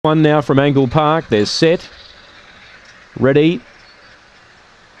One now from Angle-Park. They're set. Ready.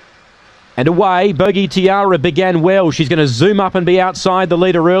 And away, Bogey Tiara began well. She's going to zoom up and be outside the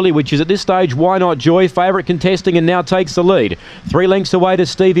leader early, which is at this stage Why Not Joy, favourite contesting and now takes the lead. 3 lengths away to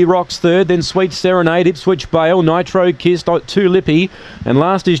Stevie Rocks third, then Sweet Serenade, Ipswich Bale, Nitro Kissed, Too Lippy, and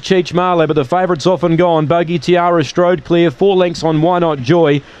last is Cheech Marlowe, but the favourite's off and gone. Bogey Tiara strode clear, 4 lengths on Why Not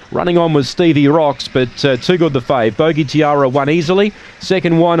Joy. Running on was Stevie Rocks, but too good the fave. Bogey Tiara won easily.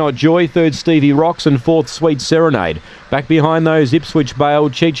 Second, Why Not Joy. Third, Stevie Rocks. And fourth, Sweet Serenade. Back behind those, Ipswich Bale,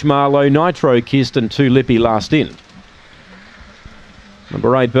 Cheech Marlowe, Nitro Kissed and Too Lippy last in.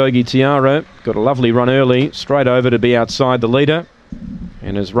 Number 8, Bogey Tiara, got a lovely run early, straight over to be outside the leader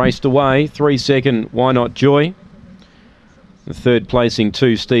and has raced away. 3 second, Why Not Joy. The third placing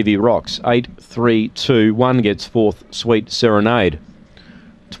 2, Stevie Rocks. 8, 3, 2, 1 gets fourth, Sweet Serenade.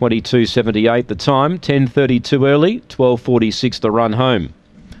 22.78 the time, 10.32 early, 12.46 the run home.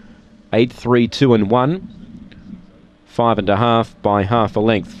 8, 3, 2 and 1. 5.5 by half a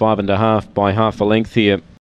length. 5.5 by half a length here.